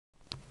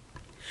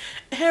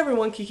Hey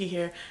everyone, Kiki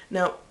here.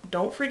 Now,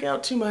 don't freak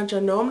out too much. I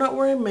know I'm not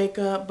wearing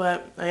makeup,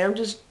 but I am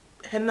just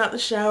heading out the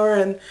shower,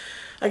 and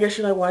I guess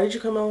you're like, why did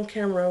you come on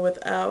camera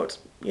without,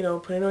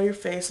 putting on your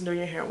face and doing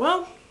your hair?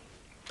 Well,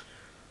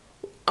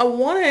 I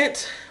want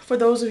it for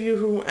those of you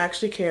who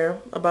actually care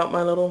about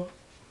my little,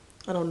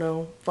 I don't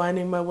know,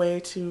 finding my way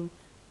to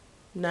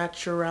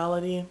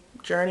naturality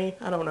journey.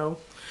 I don't know.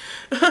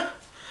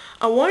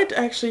 I wanted to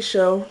actually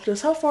show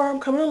just how far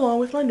I'm coming along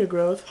with my new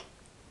growth.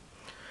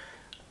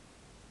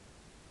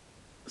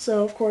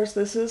 So of course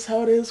this is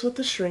how it is with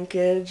the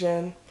shrinkage,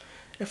 and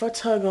if I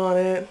tug on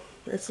it,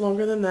 it's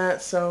longer than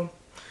that, so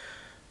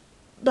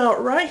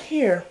about right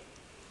here.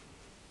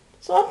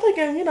 So I'm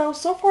thinking,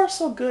 so far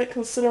so good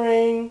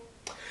considering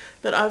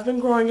that I've been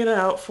growing it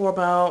out for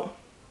about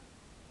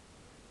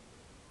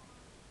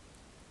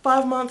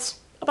 5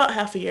 months, about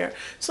half a year.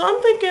 So I'm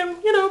thinking,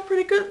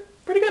 pretty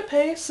good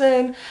pace,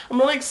 and I'm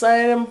really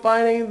excited. I'm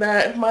finding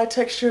that my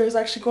texture is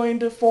actually going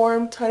to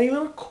form tiny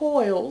little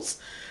coils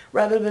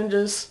rather than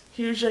just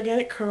huge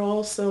gigantic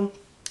curls. So I'm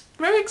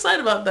very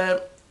excited about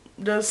that.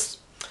 Just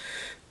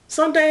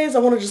some days I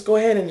want to just go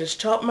ahead and just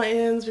chop my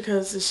ends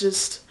because it's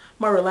just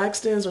my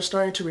relaxed ends are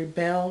starting to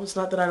rebel. It's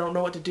not that I don't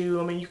know what to do.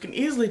 I mean, you can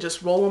easily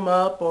just roll them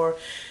up, or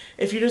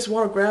if you just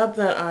want to grab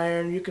that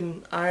iron, you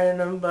can iron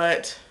them,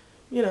 but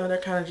they're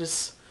kind of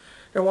just,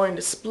 they're wanting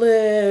to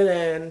split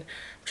and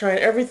trying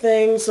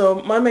everything.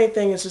 So my main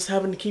thing is just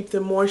having to keep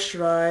them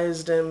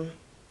moisturized and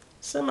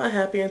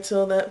semi-happy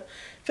until that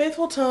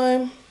faithful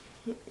time.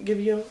 Give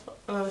you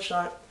another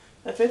shot.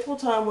 That faithful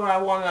time where I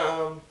want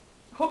to,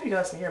 hope you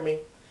guys can hear me,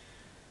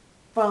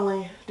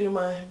 finally do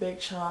my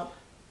big chop.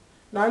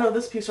 Now I know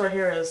this piece right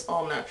here is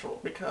all natural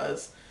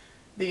because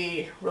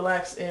the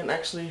relaxed end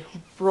actually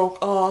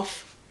broke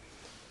off.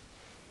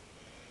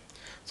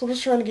 So I'm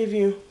just trying to give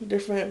you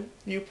different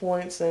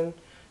viewpoints, and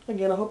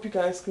again I hope you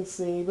guys can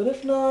see, but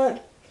if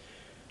not,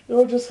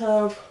 you'll just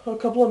have a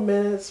couple of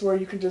minutes where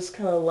you can just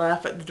kind of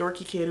laugh at the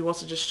dorky kid who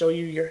wants to just show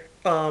you your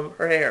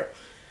her hair.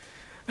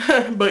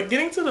 But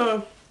getting to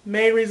the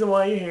main reason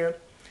why you're here,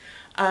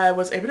 I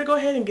was able to go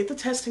ahead and get the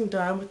testing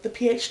done with the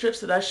pH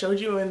strips that I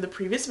showed you in the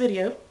previous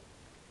video.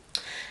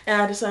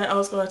 And I decided I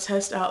was going to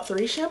test out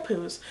 3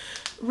 shampoos.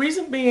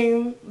 Reason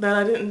being that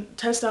I didn't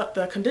test out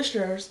the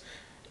conditioners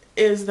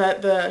is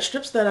that the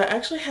strips that I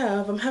actually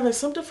have, I'm having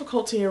some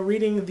difficulty in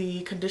reading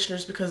the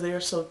conditioners because they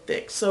are so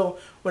thick. So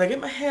when I get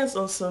my hands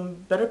on some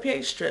better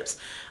pH strips,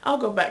 I'll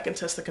go back and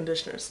test the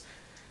conditioners.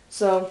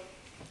 So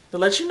to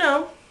let you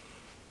know,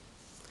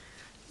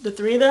 the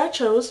 3 that I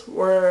chose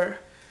were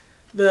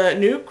the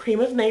new Cream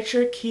of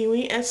Nature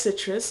Kiwi and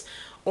Citrus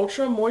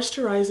Ultra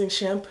Moisturizing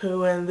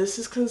Shampoo, and this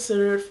is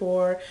considered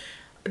for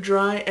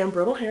dry and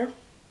brittle hair.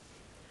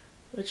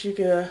 Let you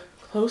get a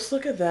close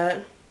look at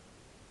that.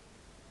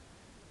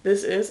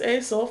 This is a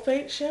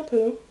sulfate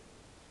shampoo.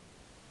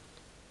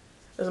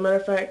 As a matter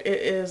of fact,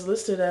 it is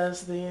listed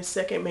as the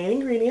second main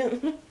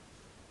ingredient.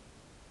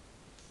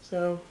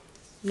 So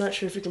I'm not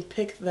sure if you can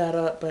pick that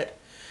up, but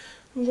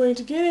I'm going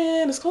to get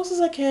in as close as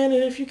I can,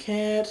 and if you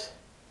can't,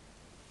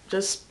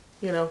 just,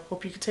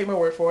 hope you can take my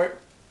word for it.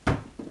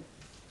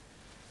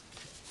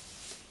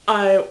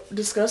 I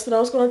discussed that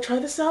I was going to try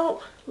this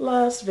out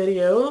last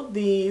video,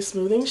 the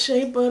Smoothing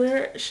Shea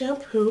Butter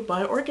Shampoo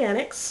by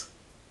Organics.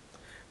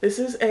 This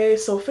is a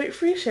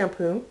sulfate-free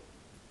shampoo.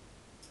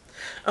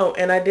 Oh,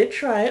 and I did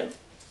try it.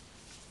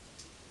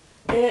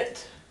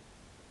 It,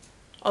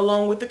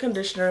 along with the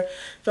conditioner,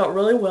 felt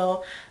really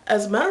well.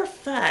 As a matter of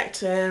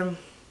fact, and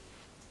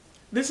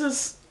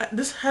this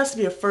has to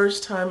be a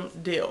first-time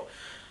deal,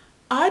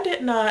 I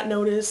did not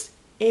notice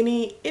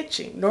any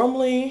itching.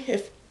 Normally,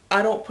 if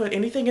I don't put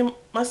anything in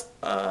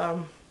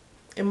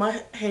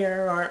my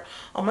hair or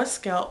on my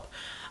scalp,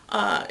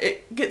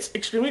 it gets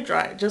extremely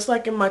dry. Just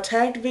like in my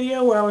tagged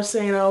video where I was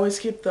saying I always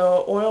keep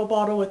the oil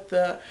bottle with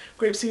the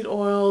grapeseed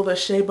oil, the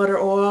shea butter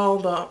oil,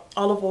 the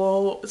olive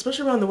oil,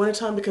 especially around the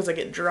wintertime because I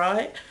get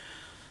dry.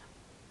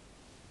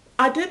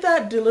 I did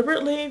that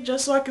deliberately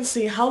just so I can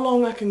see how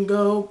long I can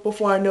go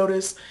before I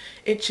notice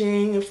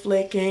itching and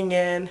flaking,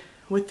 and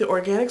with the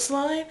organics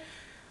line,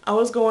 I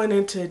was going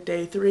into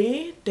day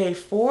 3, day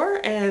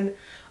 4, and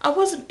I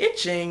wasn't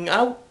itching.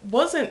 I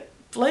wasn't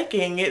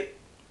flaking. It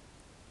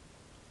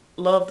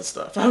loved the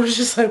stuff. I was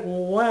just like,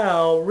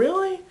 wow,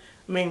 really?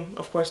 I mean,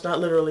 of course, not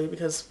literally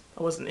because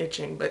I wasn't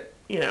itching, but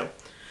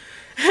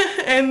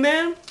And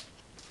then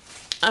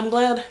I'm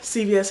glad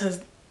CVS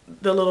has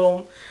the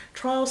little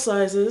trial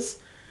sizes,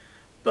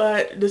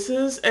 but this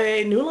is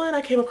a new line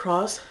I came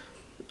across.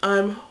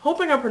 I'm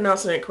hoping I'm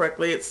pronouncing it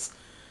correctly. It's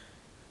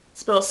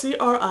spelled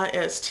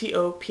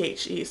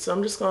Cristophe, so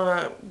I'm just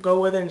gonna go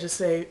with it and just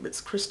say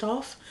it's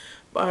Christophe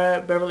by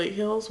Beverly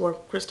Hills, or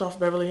Christophe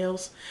Beverly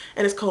Hills,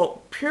 and it's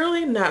called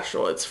Purely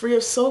Natural. It's free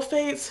of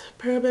sulfates,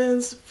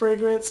 parabens,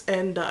 fragrance,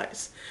 and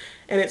dyes,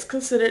 and it's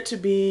considered to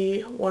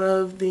be one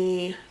of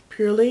the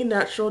purely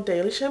natural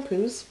daily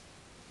shampoos.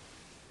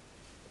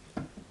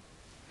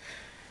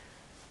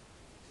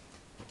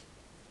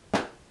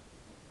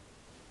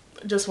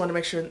 Just want to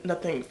make sure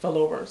nothing fell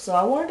over, so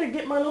I wanted to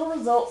get my little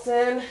results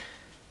in.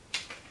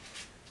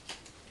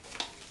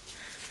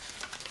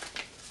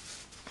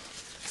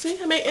 See,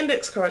 I made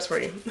index cards for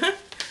you.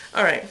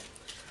 Alright,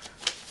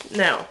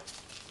 now,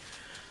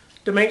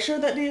 to make sure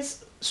that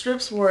these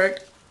strips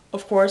worked,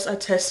 of course, I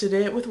tested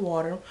it with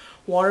water.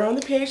 Water on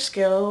the pH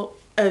scale,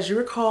 as you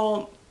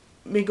recall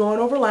me going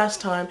over last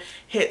time,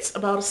 hits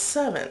about a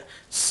 7.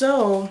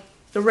 So,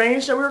 the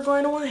range that we're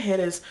going to want to hit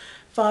is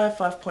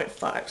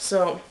 5.5.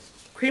 So,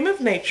 Cream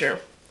of Nature,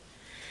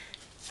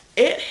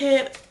 it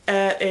hit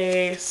at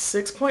a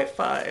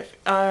 6.5.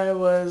 I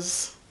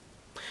was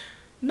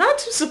not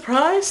too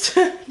surprised,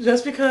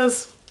 just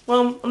because,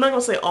 well, I'm not going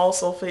to say all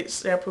sulfate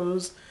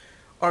shampoos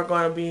are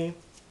going to be,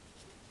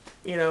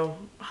 you know,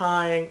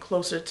 high and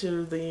closer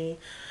to the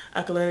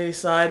alkalinity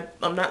side.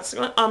 I'm not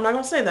going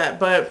to say that,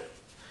 but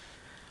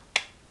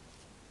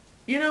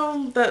you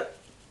know that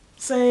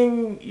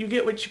saying, you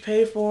get what you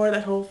pay for,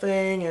 that whole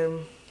thing,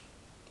 and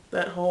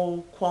that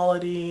whole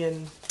quality,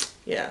 and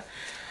yeah.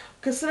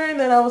 Considering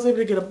that I was able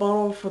to get a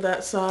bottle for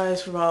that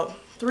size for about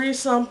 3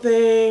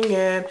 something,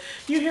 and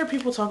you hear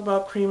people talk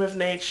about Cream of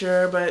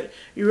Nature, but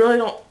you really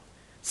don't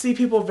see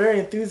people very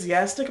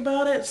enthusiastic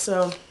about it,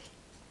 so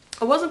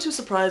I wasn't too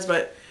surprised,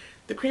 but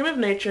the Cream of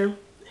Nature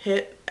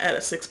hit at a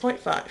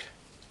 6.5.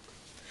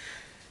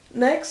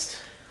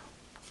 Next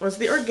was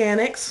the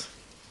Organics.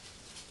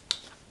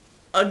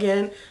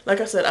 Again,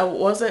 like I said, I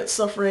wasn't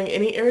suffering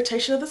any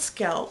irritation of the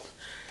scalp,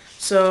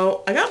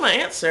 so I got my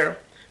answer.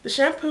 The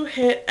shampoo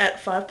hit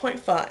at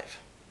 5.5.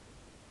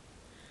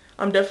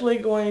 I'm definitely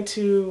going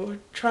to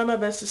try my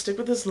best to stick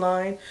with this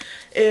line.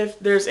 If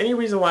there's any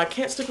reason why I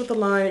can't stick with the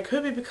line, it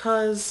could be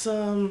because,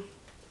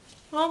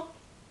 well,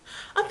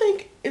 I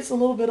think it's a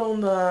little bit on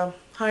the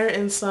higher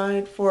end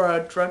side for a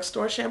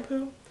drugstore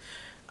shampoo.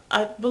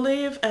 I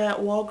believe at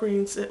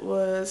Walgreens it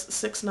was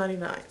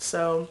 $6.99.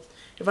 So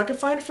if I can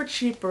find it for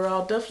cheaper,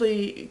 I'll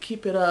definitely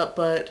keep it up,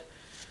 but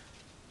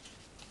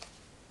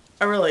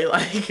I really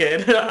like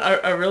it.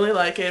 I really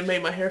like it. It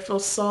made my hair feel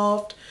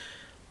soft.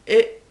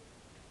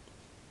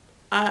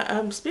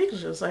 I'm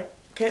speechless. I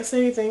can't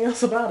say anything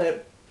else about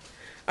it.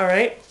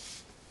 Alright,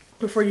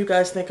 before you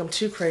guys think I'm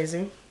too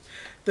crazy,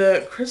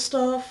 the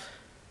Christoph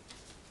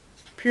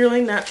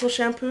Purely Natural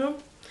Shampoo,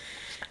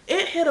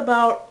 it hit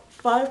about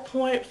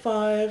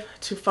 5.5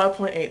 to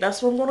 5.8.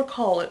 That's what I'm going to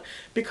call it,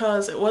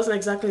 because it wasn't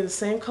exactly the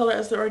same color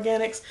as the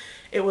Organics.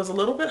 It was a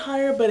little bit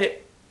higher, but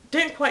it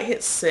didn't quite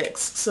hit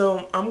 6.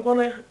 So I'm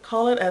going to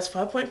call it as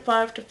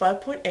 5.5 to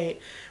 5.8,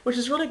 which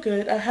is really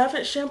good. I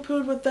haven't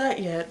shampooed with that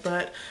yet,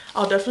 but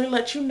I'll definitely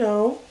let you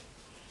know.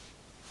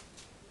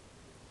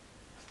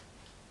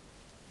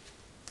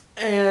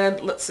 And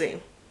let's see.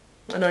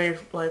 I know you're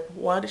like,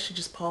 why did she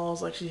just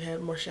pause like she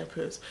had more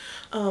shampoos?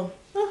 Wrong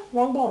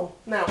bottle.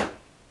 Now,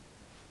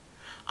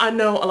 I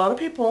know a lot of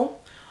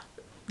people,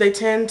 they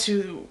tend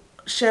to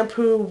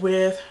shampoo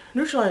with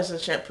neutralizing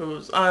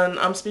shampoos. And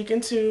I'm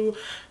speaking to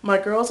my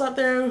girls out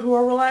there who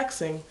are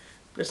relaxing.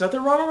 There's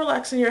nothing wrong with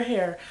relaxing your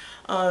hair.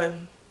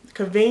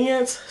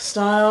 Convenience,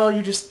 style,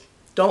 you just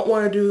don't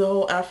want to do the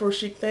whole Afro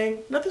chic thing.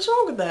 Nothing's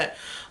wrong with that.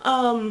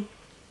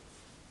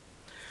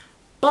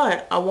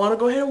 But I want to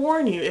go ahead and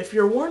warn you, if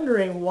you're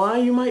wondering why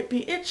you might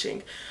be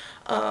itching,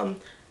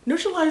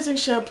 neutralizing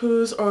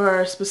shampoos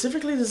are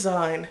specifically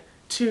designed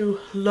to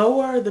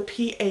lower the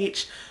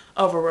pH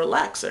of a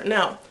relaxer.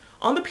 Now,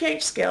 on the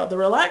pH scale, the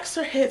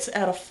relaxer hits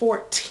at a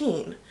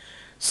 14.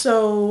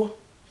 So,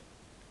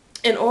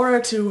 in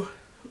order to,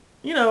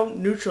 you know,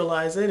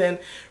 neutralize it and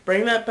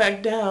bring that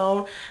back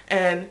down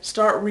and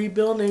start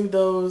rebuilding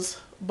those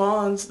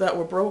bonds that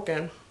were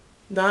broken,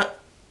 not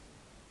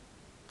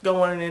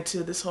going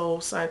into this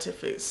whole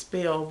scientific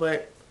spiel,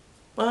 but,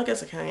 well, I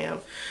guess I kind of am.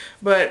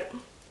 But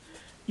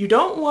you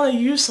don't want to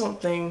use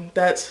something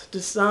that's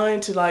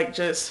designed to, like,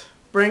 just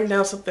bring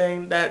down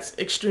something that's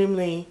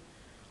extremely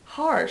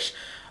harsh,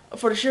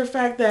 for the sheer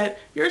fact that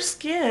your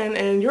skin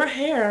and your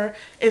hair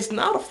is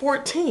not a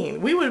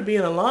 14. We would be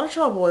in a lot of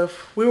trouble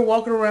if we were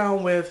walking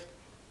around with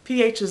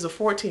pHs of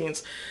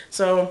 14s.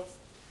 So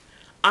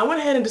I went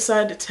ahead and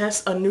decided to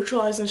test a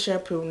neutralizing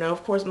shampoo. Now,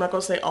 of course, I'm not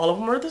going to say all of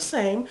them are the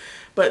same,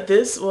 but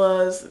this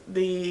was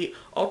the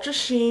Ultra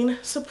Sheen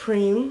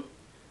Supreme.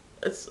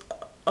 It's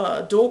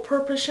a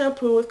dual-purpose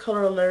shampoo with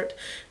color alert.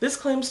 This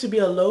claims to be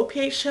a low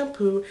pH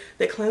shampoo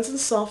that cleanses and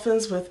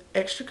softens with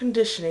extra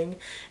conditioning,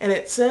 and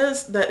it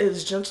says that it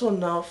is gentle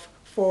enough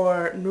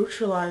for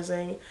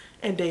neutralizing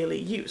and daily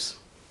use.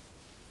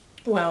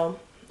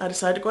 Well, I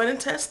decided to go ahead and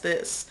test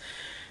this,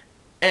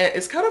 and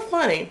it's kind of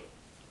funny,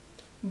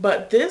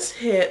 but this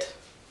hit,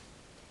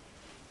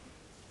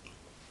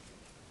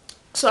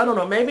 so I don't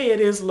know, maybe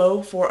it is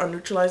low for a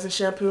neutralizing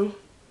shampoo,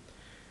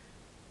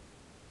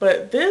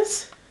 but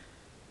this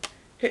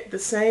hit the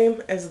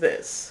same as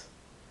this.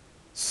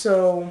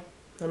 So,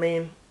 I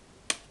mean,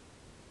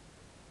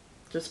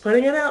 just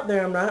putting it out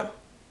there, I'm not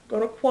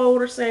going to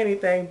quote or say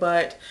anything,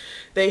 but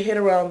they hit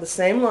around the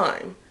same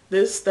line.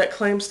 This that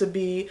claims to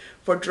be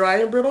for dry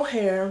and brittle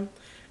hair,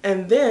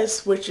 and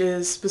this which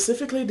is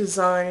specifically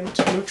designed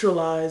to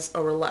neutralize a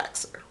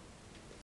relaxer.